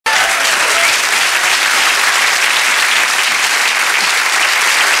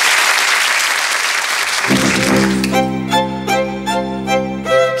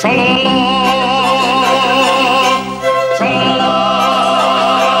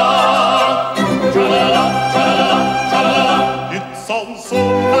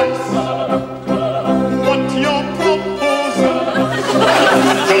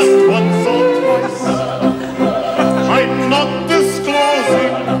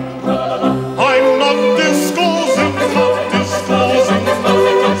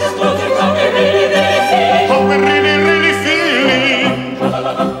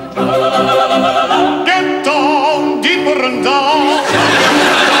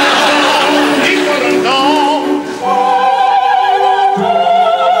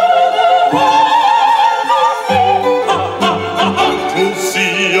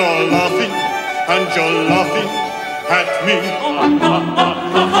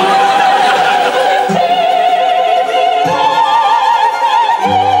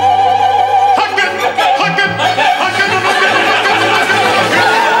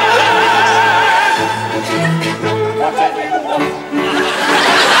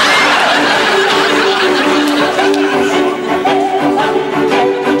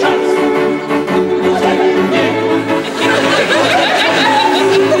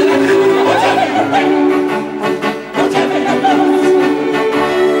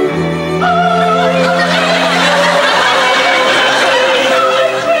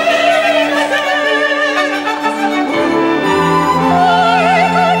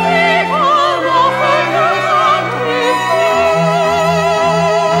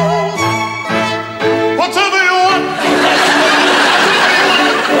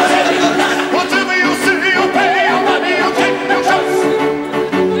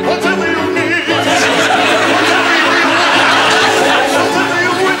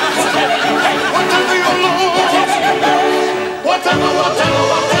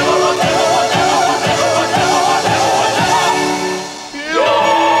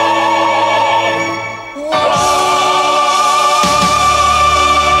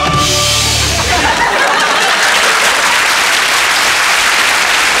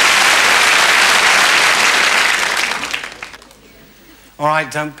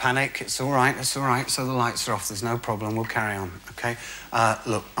don't panic. It's all right, it's all right. So the lights are off, there's no problem, we'll carry on, OK?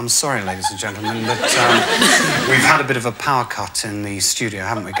 Look, I'm sorry, ladies and gentlemen, but we've had a bit of a power cut in the studio,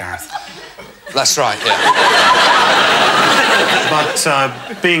 haven't we, Gareth? That's right, yeah.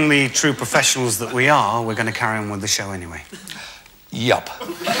 But being the true professionals that we are, we're going to carry on with the show anyway. Yup.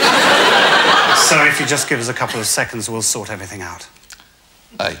 So if you just give us a couple of seconds, we'll sort everything out.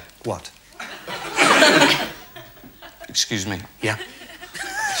 Hey. What? Excuse me. Yeah?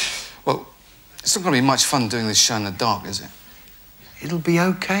 Well, it's not going to be much fun doing this show in the dark, is it? It'll be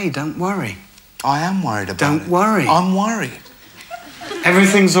OK, don't worry. I am worried about it. Don't worry. I'm worried.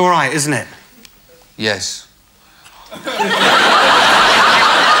 Everything's all right, isn't it? Yes. OK?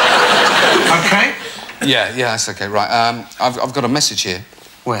 Yeah, that's OK. Right, I've got a message here.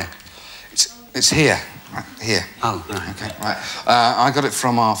 Where? It's here. Right, here. Oh, right. OK, right. I got it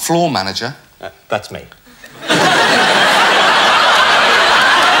from our floor manager. That's me.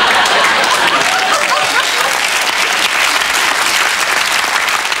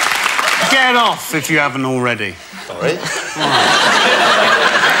 Get off if you haven't already. Sorry.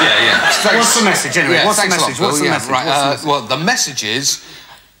 Yeah. What's the message, anyway? Yeah, What's the thanks a message? lot, What's the Phil. message? Right, What's the message? well, the message is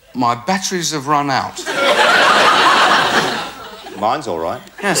my batteries have run out. Mine's all right.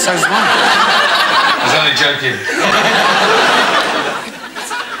 Yeah, so's mine. I was only joking.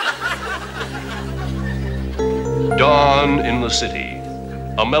 Dawn in the city.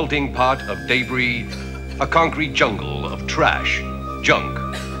 A melting pot of debris, a concrete jungle of trash, junk,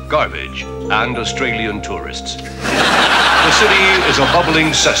 garbage, and Australian tourists. The city is a bubbling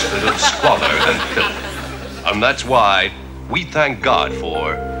cesspit of squalor and filth. And that's why we thank God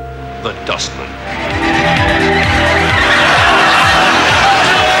for the dustman.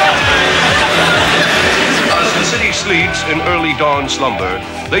 As the city sleeps in early dawn slumber,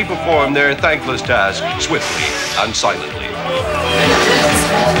 they perform their thankless task swiftly and silently.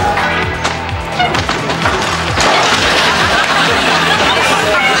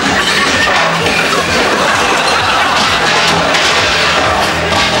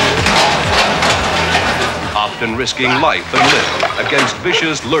 Often risking life and limb against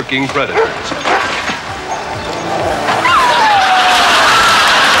vicious, lurking predators.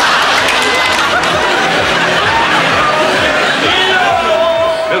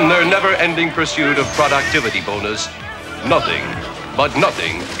 In their never-ending pursuit of productivity bonus, nothing, but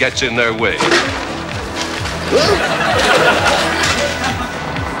nothing gets in their way.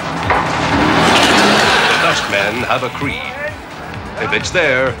 The dustmen have a creed. If it's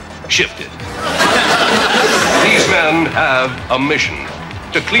there, shift it. These men have a mission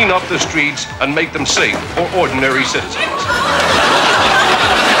to clean up the streets and make them safe for ordinary citizens.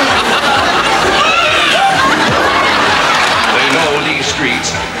 They know these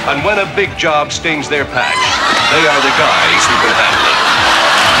streets, and when a big job stains their patch, they are the guys who can handle it.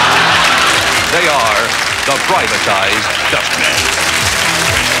 They are the privatized dustmen.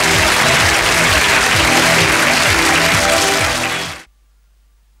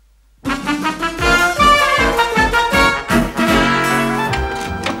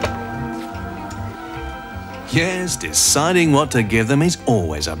 Yes, deciding what to give them is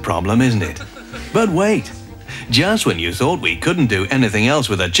always a problem, isn't it? But wait, just when you thought we couldn't do anything else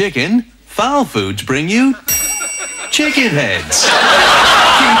with a chicken, Fowl Foods bring you chicken heads.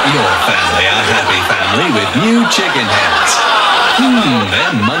 Keep your family a happy family with new chicken heads.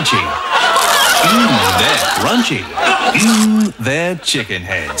 They're munchy. They're crunchy. They're chicken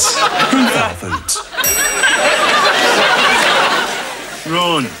heads. From Fowl Foods.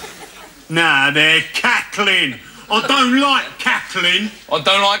 Ron. Nah, they're cackling. I don't like cackling. I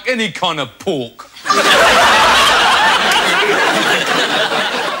don't like any kind of pork.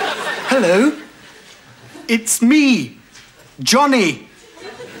 Hello. It's me, Johnny.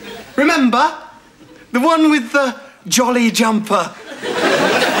 Remember? The one with the jolly jumper.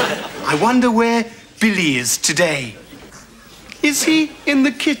 I wonder where Billy is today. Is he in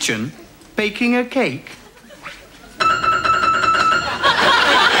the kitchen baking a cake?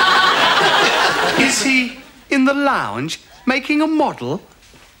 Is he in the lounge making a model?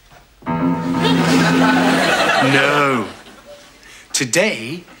 No.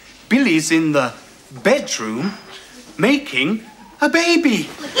 Today, Billy's in the bedroom making a baby.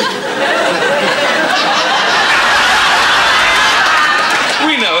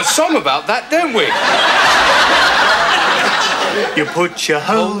 We know a song about that, don't we? You put your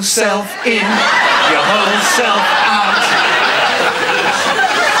whole self in, your whole self out.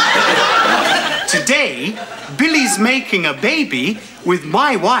 Today, Billy's making a baby with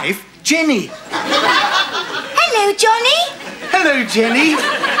my wife, Jenny. Hello, Johnny. Hello, Jenny.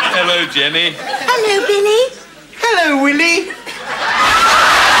 Hello, Jenny. Hello, Billy. Hello, Willie.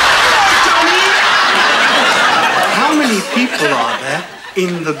 people are there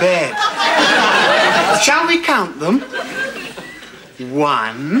in the bed? Shall we count them?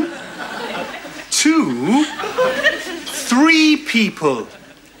 1, 2, 3 people.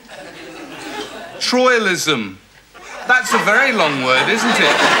 Troilism. That's a very long word, isn't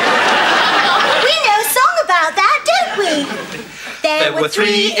it? We know a song about that, don't we? There were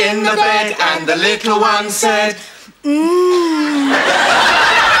 3 in the bed and the little one said,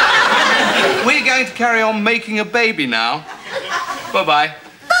 We're going to carry on making a baby now. Bye-bye.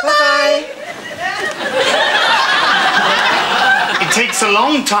 Bye-bye. It takes a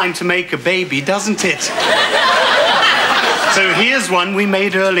long time to make a baby, doesn't it? So here's one we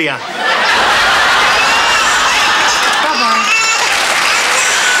made earlier.